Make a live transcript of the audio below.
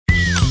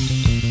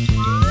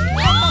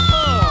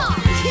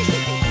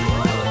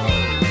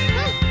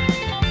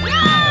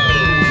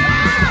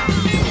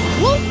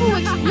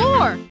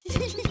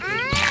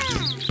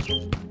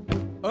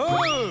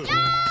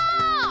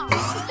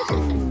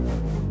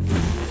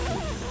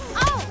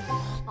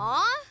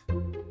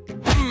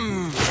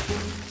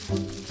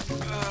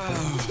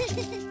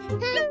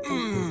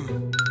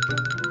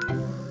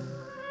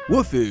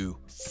Wolfoo,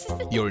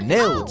 your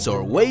nails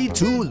are way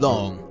too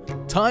long.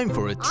 Time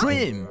for a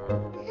trim.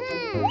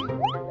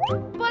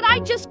 But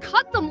I just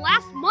cut them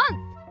last month.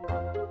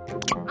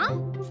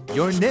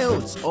 Your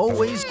nails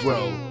always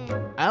grow.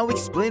 I'll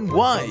explain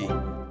why.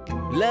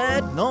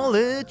 Let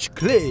knowledge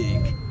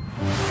click.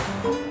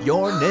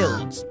 Your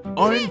nails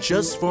aren't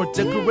just for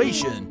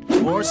decoration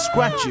or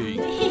scratching.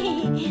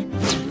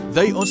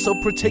 They also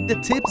protect the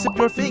tips of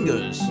your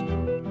fingers.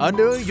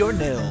 Under your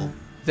nail,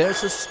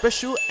 there's a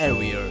special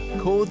area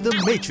called the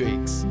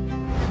matrix.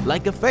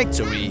 Like a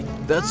factory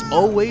that's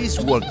always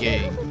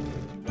working.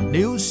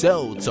 New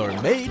cells are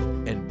made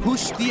and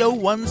push the old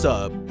ones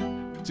up.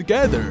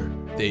 Together,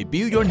 they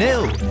build your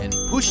nail and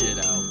push it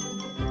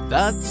out.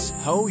 That's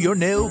how your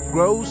nail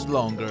grows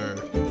longer.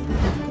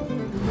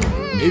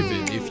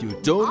 Even if you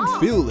don't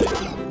feel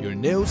it, your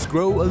nails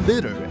grow a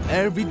little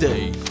every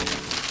day.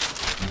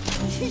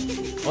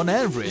 On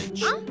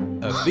average,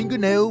 a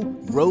fingernail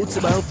grows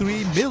about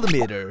 3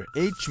 millimeters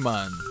each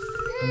month.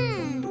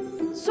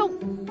 So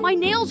my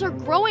nails are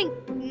growing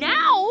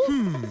now?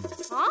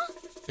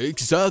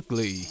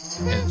 Exactly.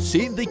 And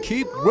since they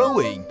keep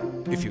growing,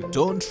 if you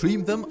don't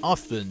trim them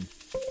often,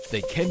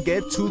 they can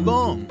get too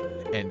long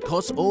and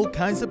cause all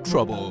kinds of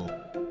trouble.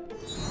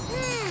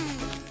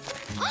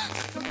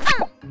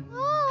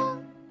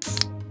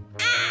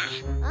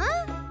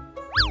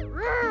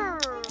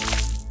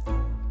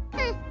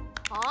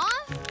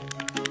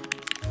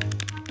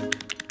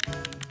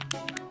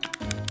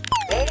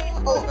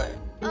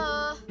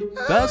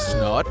 That's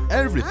not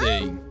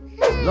everything.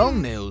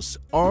 Long nails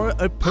are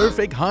a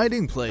perfect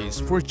hiding place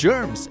for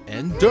germs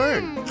and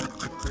dirt.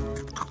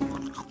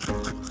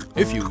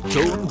 If you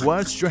don't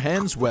wash your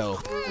hands well,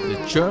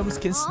 the germs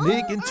can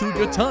sneak into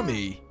your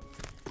tummy.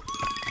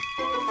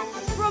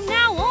 From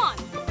now on,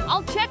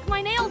 I'll check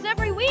my nails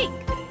every week.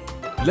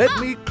 Let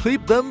me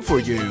clip them for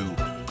you.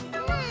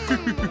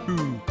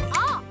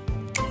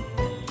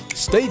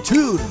 Stay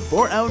tuned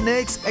for our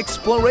next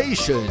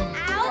exploration.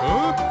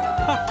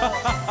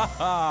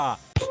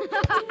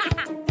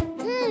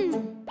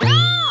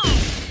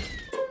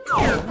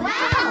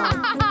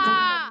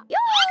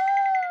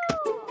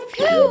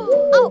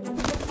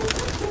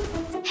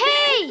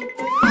 Hey!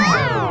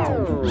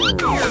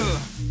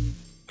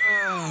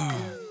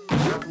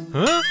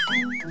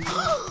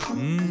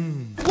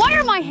 Why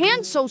are my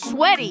hands so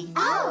sweaty?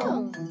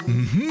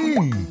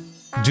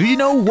 Do you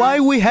know why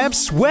we have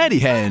sweaty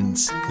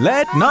hands?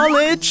 Let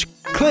knowledge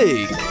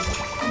click.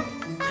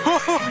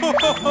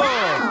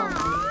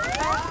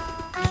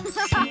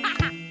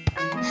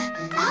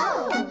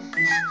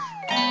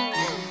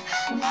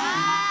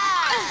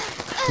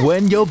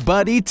 When your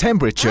body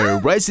temperature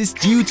rises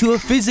due to a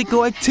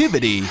physical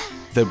activity,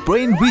 the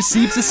brain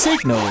receives a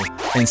signal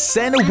and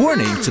sends a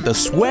warning to the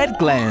sweat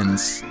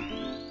glands.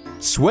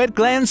 Sweat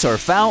glands are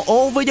found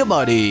all over your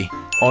body,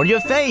 on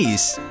your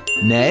face,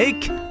 neck,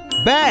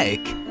 back,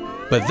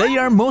 but they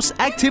are most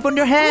active on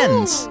your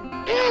hands.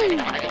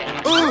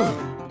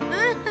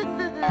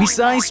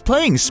 Besides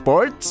playing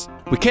sports,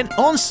 we can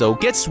also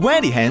get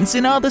sweaty hands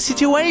in other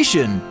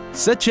situations,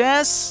 such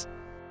as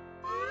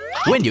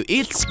when you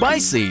eat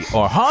spicy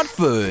or hot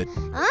food,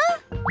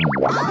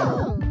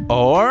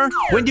 or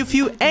when you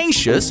feel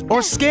anxious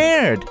or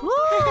scared.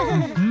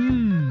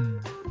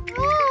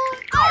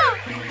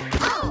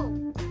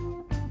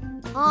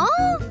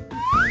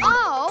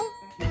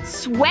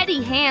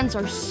 Sweaty hands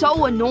are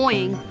so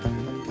annoying.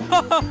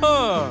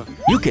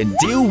 You can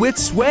deal with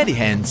sweaty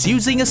hands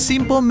using a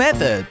simple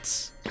method.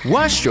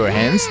 Wash your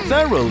hands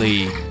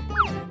thoroughly.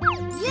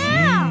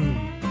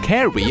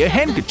 Carry a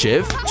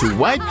handkerchief to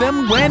wipe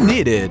them when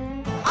needed.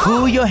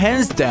 Cool your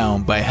hands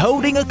down by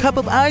holding a cup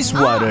of ice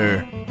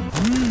water.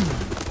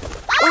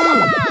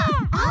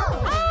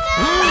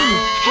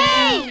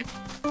 Hey!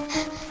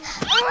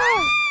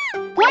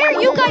 Why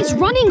are you guys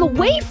running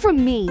away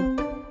from me?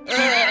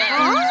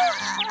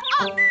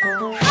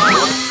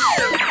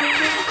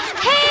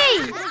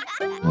 Hey!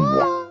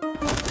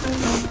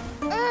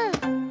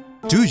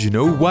 Do you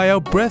know why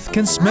our breath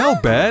can smell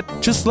bad,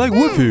 just like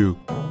Wolfoo?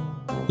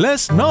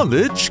 Let's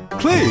knowledge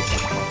click.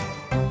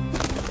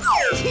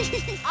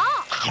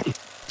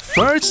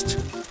 First,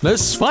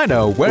 let's find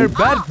out where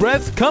bad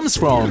breath comes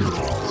from.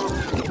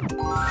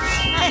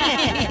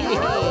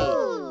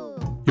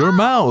 Your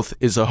mouth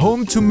is a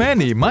home to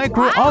many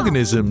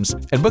microorganisms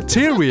and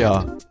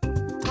bacteria.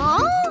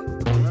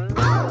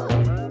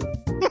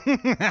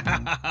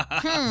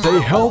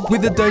 They help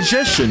with the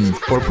digestion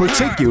or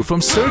protect you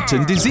from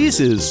certain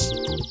diseases.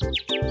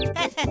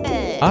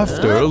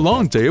 After a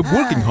long day of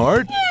working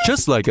hard,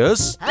 just like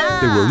us,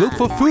 they will look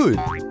for food,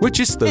 which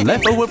is the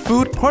leftover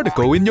food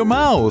particle in your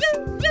mouth.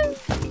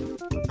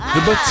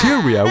 The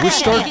bacteria will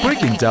start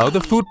breaking down the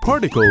food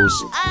particles,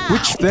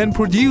 which then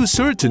produce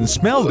certain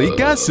smelly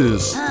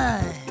gases.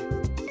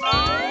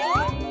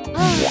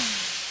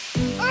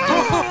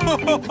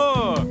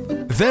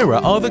 There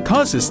are other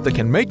causes that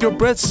can make your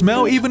breath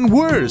smell even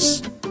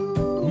worse.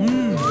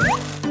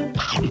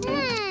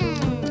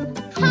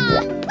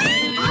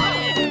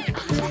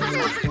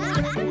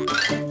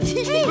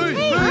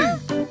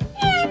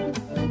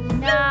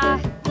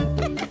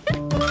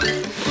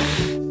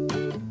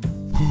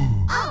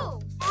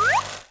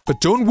 But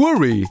don't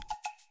worry,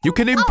 you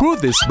can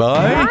improve this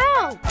by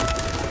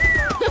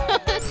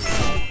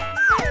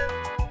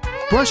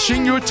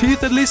brushing your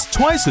teeth at least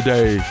twice a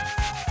day,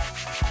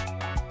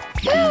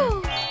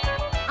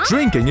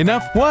 drinking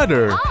enough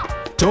water,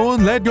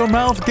 don't let your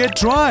mouth get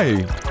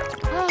dry,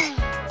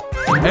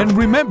 and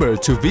remember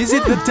to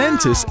visit the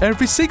dentist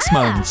every 6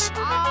 months.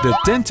 The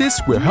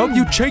dentist will help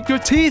you check your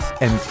teeth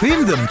and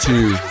clean them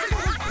too.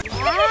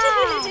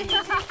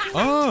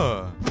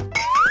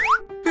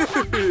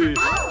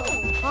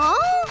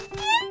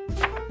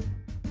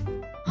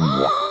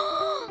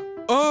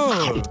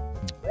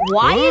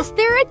 Why is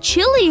there a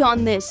chili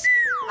on this?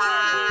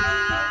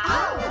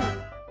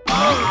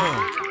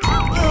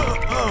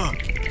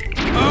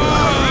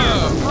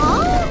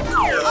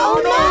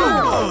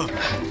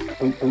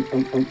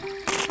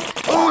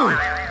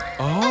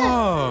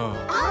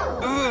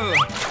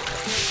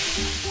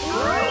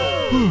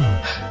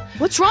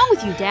 What's wrong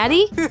with you,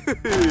 Daddy?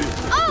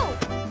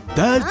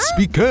 That's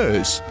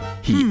because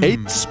he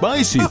ate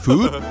spicy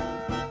food.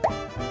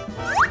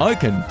 I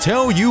can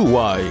tell you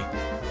why.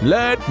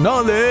 Let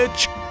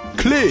knowledge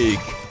click.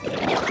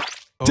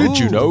 Did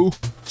you know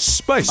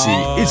spicy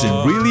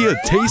isn't really a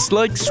taste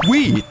like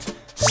sweet,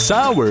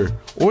 sour,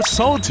 or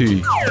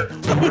salty?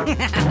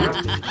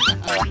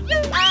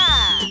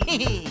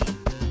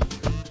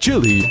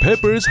 Chili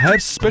peppers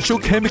have special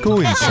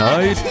chemical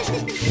inside.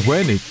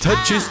 When it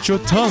touches your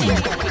tongue,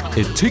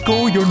 it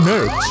tickles your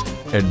nerves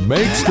and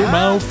makes your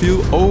mouth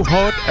feel all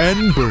hot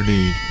and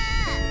burny.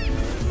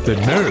 The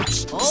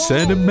nerves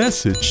send a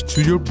message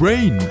to your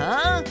brain.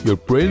 Your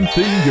brain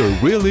thinks you're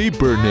really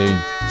burning,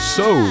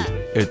 so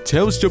it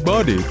tells your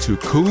body to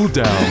cool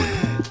down.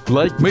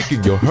 Like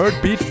making your heart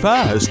beat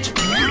fast,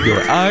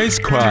 your eyes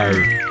cry,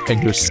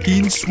 and your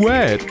skin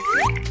sweat.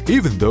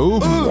 Even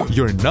though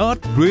you're not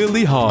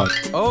really hot.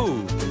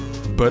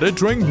 But I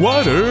drank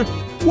water.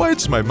 Why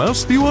is my mouth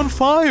still on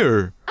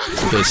fire?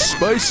 The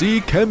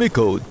spicy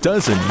chemical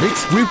doesn't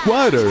mix with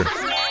water.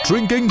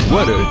 Drinking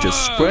water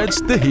just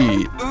spreads the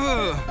heat.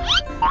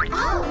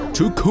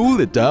 To cool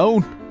it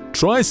down,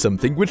 try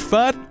something with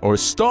fat or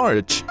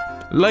starch,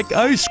 like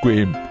ice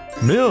cream,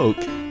 milk,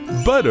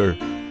 butter,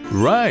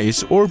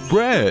 rice, or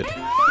bread.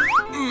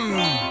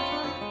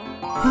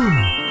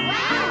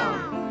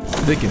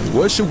 They can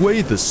wash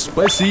away the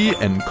spicy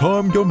and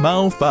calm your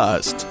mouth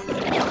fast.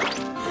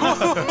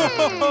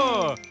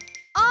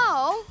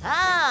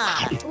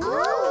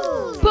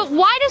 But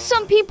why do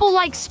some people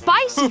like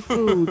spicy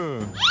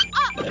food?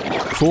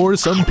 For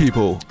some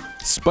people,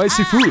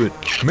 spicy food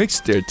makes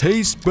their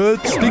taste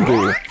buds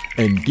tingle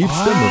and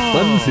gives them a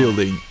fun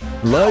feeling,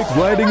 like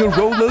riding a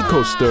roller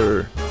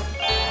coaster.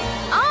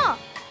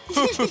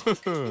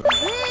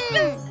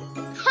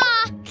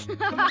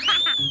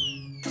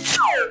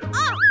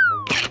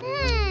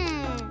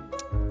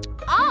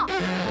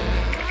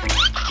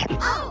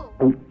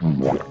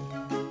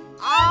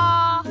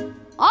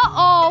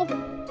 Uh-oh!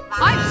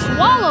 I've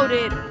swallowed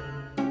it!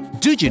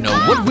 Do you know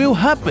what will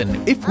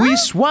happen if we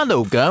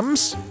swallow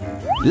gums?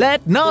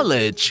 Let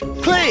knowledge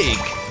click!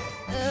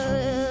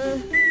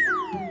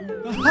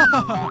 Ha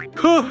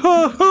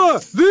ha ha!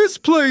 This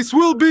place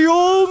will be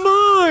all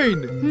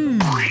mine!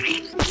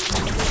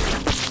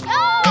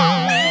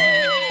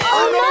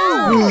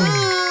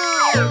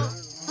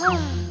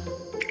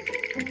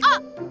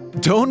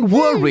 Don't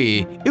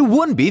worry, it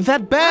won't be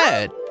that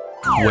bad.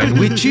 When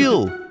we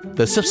chew,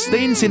 the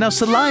substance in our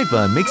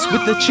saliva mixed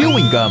with the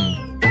chewing gum.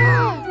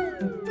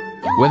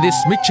 When this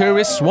mixture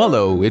is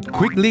swallowed, it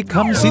quickly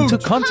comes into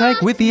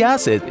contact with the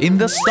acid in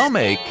the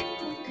stomach.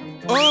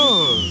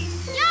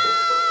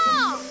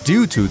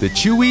 Due to the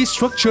chewy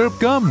structure of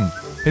gum,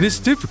 it is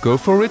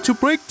difficult for it to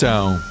break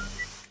down.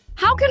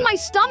 How can my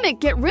stomach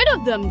get rid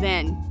of them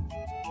then?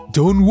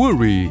 Don't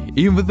worry,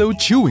 even though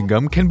chewing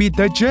gum can be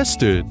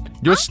digested,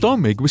 your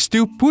stomach will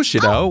still push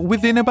it out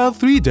within about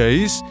 3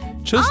 days,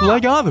 just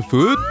like other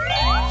food.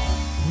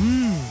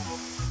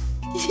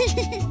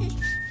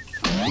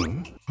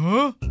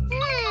 Huh?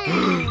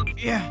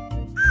 Yeah.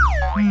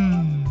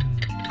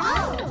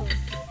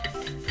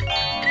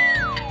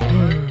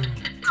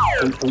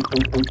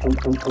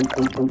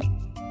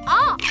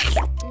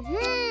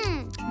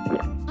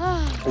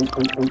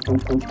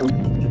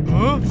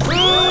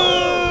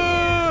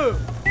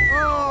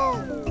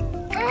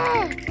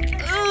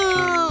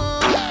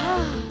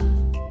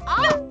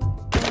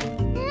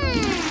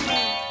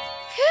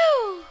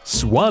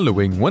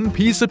 Swallowing one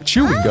piece of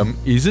chewing gum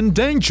isn't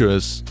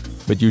dangerous,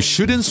 but you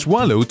shouldn't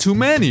swallow too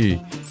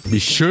many. Be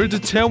sure to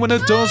tell an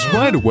adult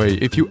right away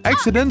if you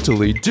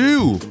accidentally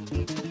do.